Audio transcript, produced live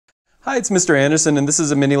Hi, it's Mr. Andersen, and this is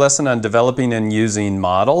a mini lesson on developing and using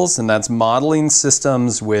models, and that's modeling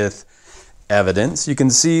systems with evidence. You can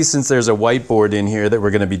see, since there's a whiteboard in here, that we're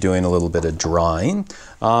going to be doing a little bit of drawing.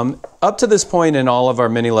 Up to this point in all of our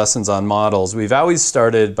mini lessons on models, we've always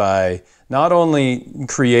started by not only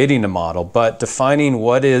creating a model, but defining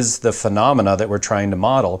what is the phenomena that we're trying to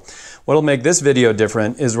model. What'll make this video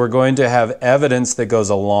different is we're going to have evidence that goes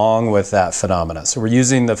along with that phenomena. So we're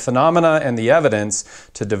using the phenomena and the evidence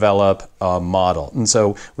to develop a model. And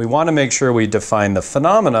so we want to make sure we define the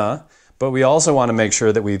phenomena, but we also want to make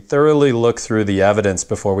sure that we thoroughly look through the evidence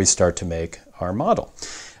before we start to make our model.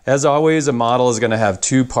 As always, a model is going to have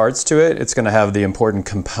two parts to it. It's going to have the important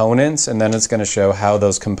components, and then it's going to show how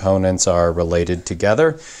those components are related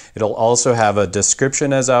together. It'll also have a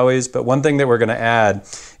description, as always, but one thing that we're going to add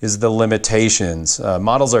is the limitations.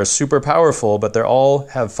 Models are super powerful, but they all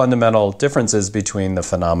have fundamental differences between the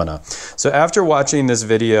phenomena. So after watching this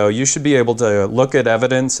video, you should be able to look at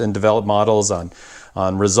evidence and develop models on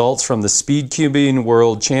results from the Speed Cubing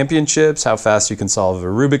World Championships, how fast you can solve a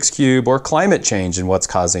Rubik's Cube, or climate change and what's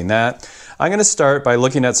causing that. I'm going to start by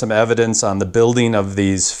looking at some evidence on the building of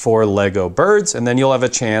these 4 Lego birds, and then you'll have a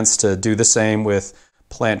chance to do the same with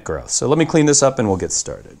plant growth. So let me clean this up and we'll get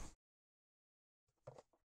started.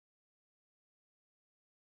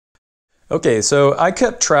 Okay, so I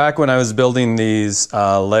kept track when I was building these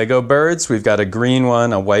Lego birds. We've got a green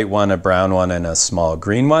one, a white one, a brown one, and a small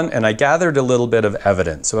green one. And I gathered a little bit of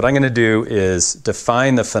evidence. So what I'm going to do is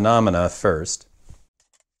define the phenomena first.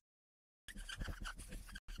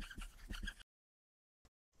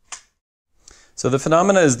 So the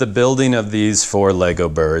phenomena is the building of these 4 Lego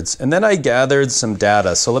birds. And then I gathered some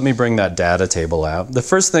data. So let me bring that data table out. The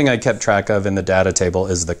first thing I kept track of in the data table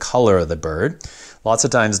is the color of the bird. Lots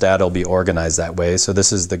of times data will be organized that way. So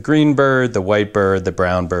this is the green bird, the white bird, the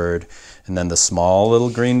brown bird, and then the small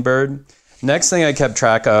little green bird. Next thing I kept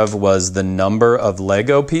track of was the number of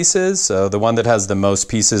Lego pieces. So the one that has the most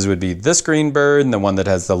pieces would be this green bird, and the one that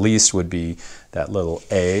has the least would be that little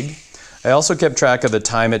egg. I also kept track of the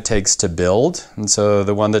time it takes to build. And so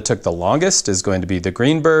the one that took the longest is going to be the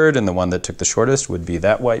green bird, and the one that took the shortest would be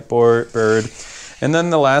that white bird. And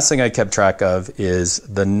then the last thing I kept track of is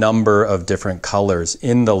the number of different colors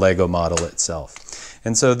in the Lego model itself.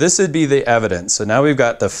 And so this would be the evidence. So now we've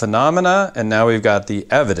got the phenomena, and now we've got the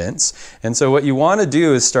evidence. And so what you want to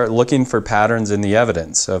do is start looking for patterns in the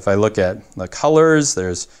evidence. So if I look at the colors,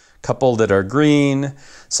 there's a couple that are green.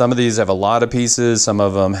 Some of these have a lot of pieces. Some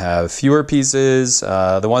of them have fewer pieces.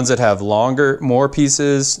 The ones that have more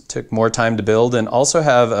pieces took more time to build and also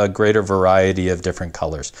have a greater variety of different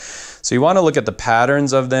colors. So you want to look at the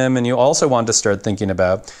patterns of them, and you also want to start thinking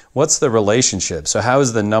about what's the relationship. So how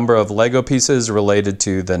is the number of Lego pieces related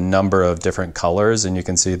to the number of different colors? And you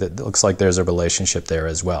can see that it looks like there's a relationship there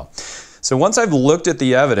as well. So once I've looked at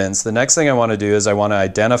the evidence, the next thing I want to do is I want to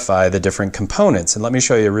identify the different components. And let me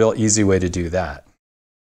show you a real easy way to do that.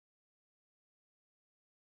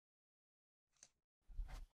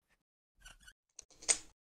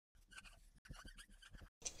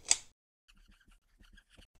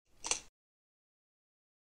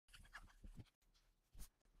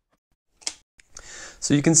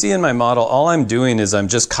 So you can see in my model, all I'm doing is I'm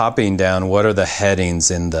just copying down what are the headings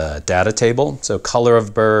in the data table. So color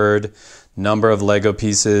of bird, number of Lego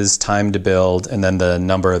pieces, time to build, and then the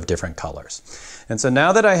number of different colors. And so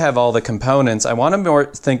now that I have all the components, I want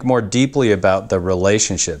to think more deeply about the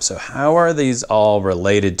relationship. So how are these all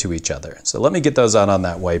related to each other? So let me get those out on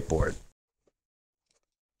that whiteboard.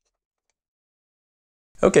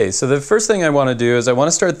 Okay, so the first thing I want to do is I want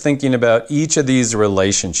to start thinking about each of these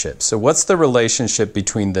relationships. So what's the relationship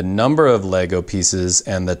between the number of Lego pieces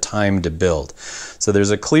and the time to build? So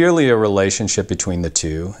there's clearly a relationship between the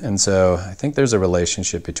two. And so I think there's a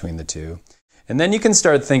relationship between the two. And then you can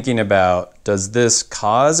start thinking about, does this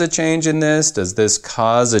cause a change in this? Does this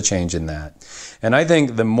cause a change in that? And I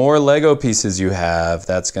think the more Lego pieces you have,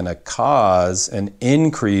 that's going to cause an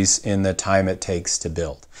increase in the time it takes to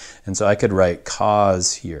build. And so I could write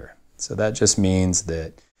cause here. So that just means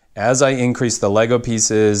that as I increase the Lego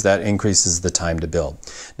pieces, that increases the time to build.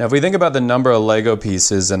 Now, if we think about the number of Lego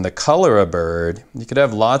pieces and the color of a bird, you could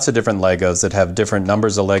have lots of different Legos that have different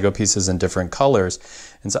numbers of Lego pieces and different colors.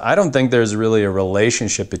 And so I don't think there's really a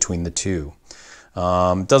relationship between the two.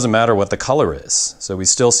 It doesn't matter what the color is. So we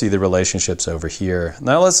still see the relationships over here.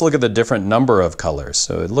 Now let's look at the different number of colors.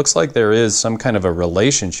 So it looks like there is some kind of a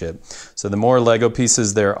relationship. So the more Lego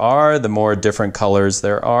pieces there are, the more different colors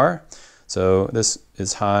there are. So this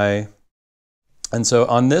is high. And so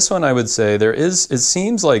on this one, I would say it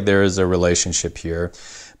seems like there is a relationship here.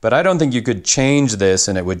 But I don't think you could change this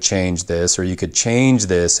and it would change this, or you could change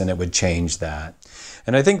this and it would change that.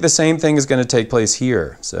 And I think the same thing is going to take place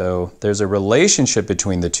here. So there's a relationship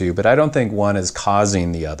between the two, but I don't think one is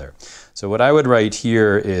causing the other. So what I would write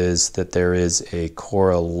here is that there is a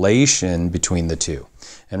correlation between the two.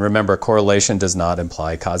 And remember, correlation does not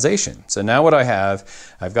imply causation. So now what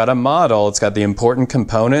I've got a model, it's got the important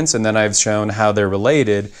components, and then I've shown how they're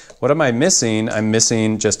related. What am I missing? I'm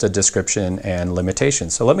missing just a description and limitation.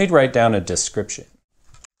 So let me write down a description.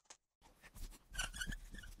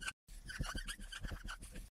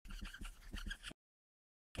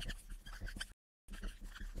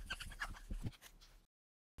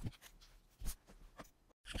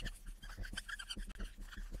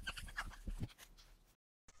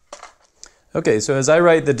 Okay, so as I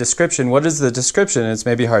write the description, what is the description? It's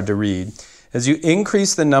maybe hard to read. As you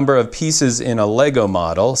increase the number of pieces in a Lego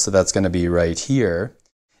model, so that's going to be right here,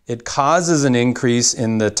 it causes an increase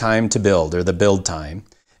in the time to build, or the build time.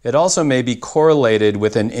 It also may be correlated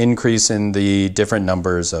with an increase in the different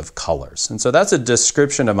numbers of colors. And so that's a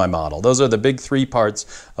description of my model. Those are the big three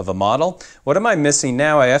parts of a model. What am I missing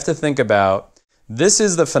now? I have to think about, this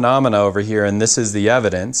is the phenomena over here, and this is the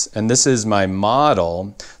evidence, and this is my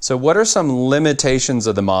model. So what are some limitations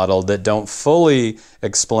of the model that don't fully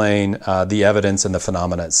explain the evidence and the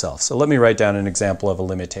phenomena itself? So let me write down an example of a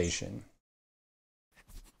limitation.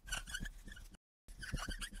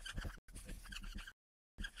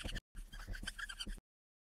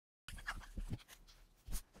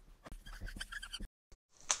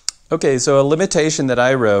 Okay, so a limitation that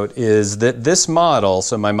I wrote is that this model,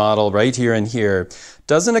 so my model right here and here,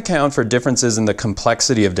 doesn't account for differences in the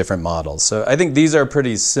complexity of different models. So I think these are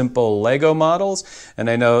pretty simple Lego models, and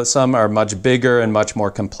I know some are much bigger and much more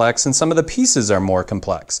complex, and some of the pieces are more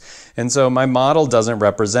complex. And so my model doesn't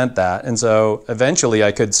represent that, and so eventually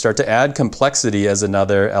I could start to add complexity as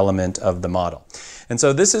another element of the model. And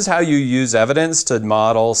so this is how you use evidence to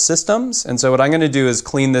model systems, and so what I'm going to do is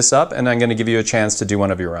clean this up, and I'm going to give you a chance to do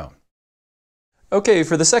one of your own. Okay,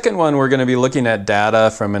 for the second one, we're going to be looking at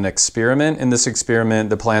data from an experiment. In this experiment,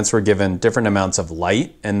 the plants were given different amounts of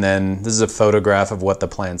light, and then this is a photograph of what the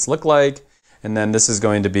plants look like, and then this is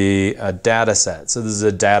going to be a data set. So this is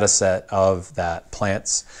a data set of that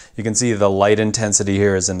plants. You can see the light intensity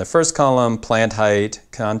here is in the first column, plant height,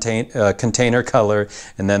 container color,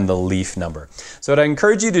 and then the leaf number. So what I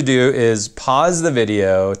encourage you to do is pause the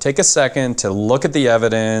video, take a second to look at the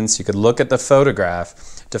evidence. You could look at the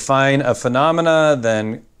photograph, define a phenomena,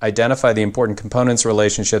 then identify the important components,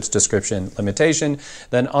 relationships, description, limitation,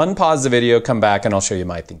 then unpause the video, come back, and I'll show you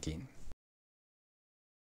my thinking.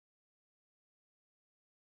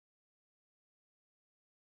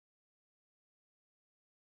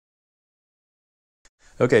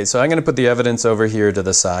 Okay, so I'm going to put the evidence over here to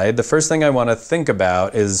the side. The first thing I want to think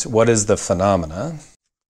about is, what is the phenomena?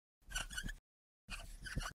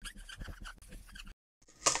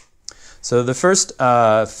 So the first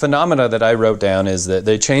phenomena that I wrote down is that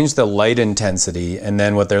they changed the light intensity, and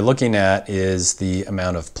then what they're looking at is the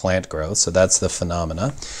amount of plant growth. So that's the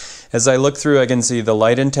phenomena. As I look through, I can see the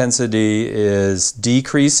light intensity is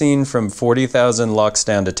decreasing from 40,000 lux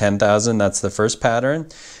down to 10,000. That's the first pattern.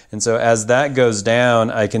 And so as that goes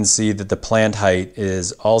down, I can see that the plant height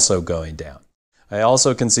is also going down. I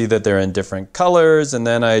also can see that they're in different colors, and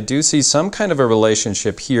then I do see some kind of a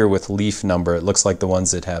relationship here with leaf number. It looks like the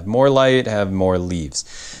ones that have more light have more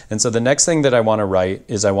leaves. And so the next thing that I want to write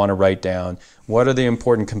is I want to write down what are the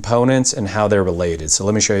important components and how they're related. So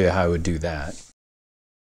let me show you how I would do that.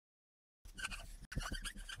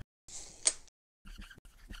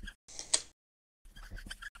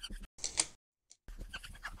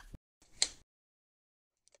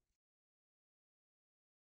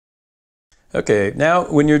 Okay,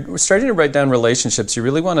 now when you're starting to write down relationships, you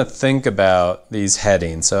really want to think about these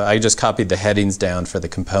headings. So I just copied the headings down for the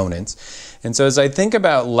components. And so as I think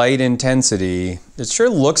about light intensity, it sure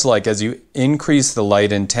looks like as you increase the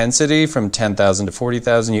light intensity from 10,000 to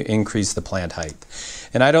 40,000, you increase the plant height.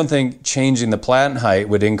 And I don't think changing the plant height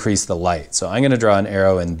would increase the light. So I'm going to draw an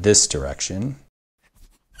arrow in this direction.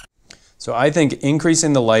 So I think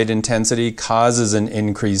increasing the light intensity causes an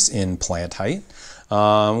increase in plant height.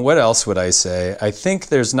 What else would I say? I think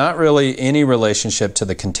there's not really any relationship to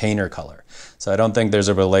the container color. So I don't think there's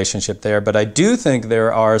a relationship there, but I do think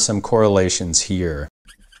there are some correlations here.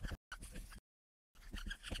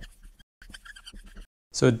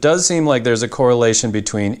 So it does seem like there's a correlation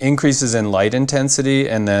between increases in light intensity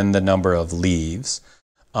and then the number of leaves.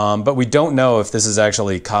 But we don't know if this is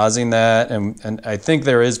actually causing that, and I think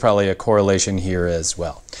there is probably a correlation here as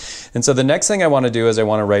well. And so the next thing I want to do is I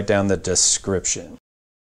want to write down the description.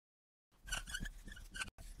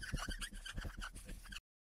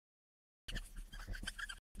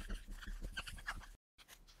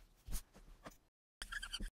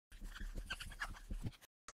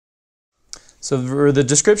 So for the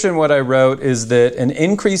description, what I wrote is that an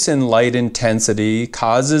increase in light intensity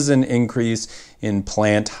causes an increase in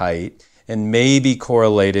plant height and may be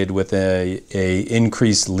correlated with a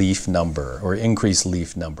increased leaf number or increased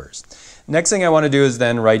leaf numbers. Next thing I want to do is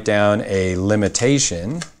then write down a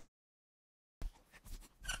limitation.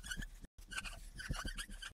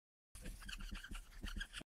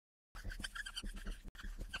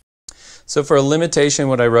 So for a limitation,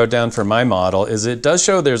 what I wrote down for my model is it does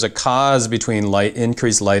show there's a cause between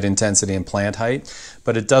increased light intensity and plant height,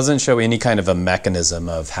 but it doesn't show any kind of a mechanism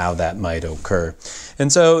of how that might occur.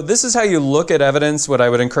 And so this is how you look at evidence. What I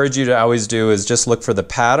would encourage you to always do is just look for the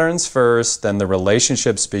patterns first, then the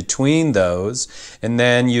relationships between those, and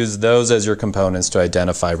then use those as your components to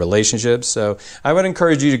identify relationships. So I would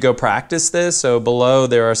encourage you to go practice this. So below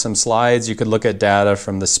there are some slides. You could look at data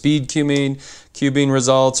from the speed cubing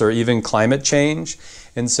results, or even climate change.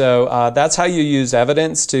 And so that's how you use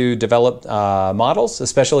evidence to develop models,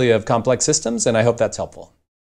 especially of complex systems, and I hope that's helpful.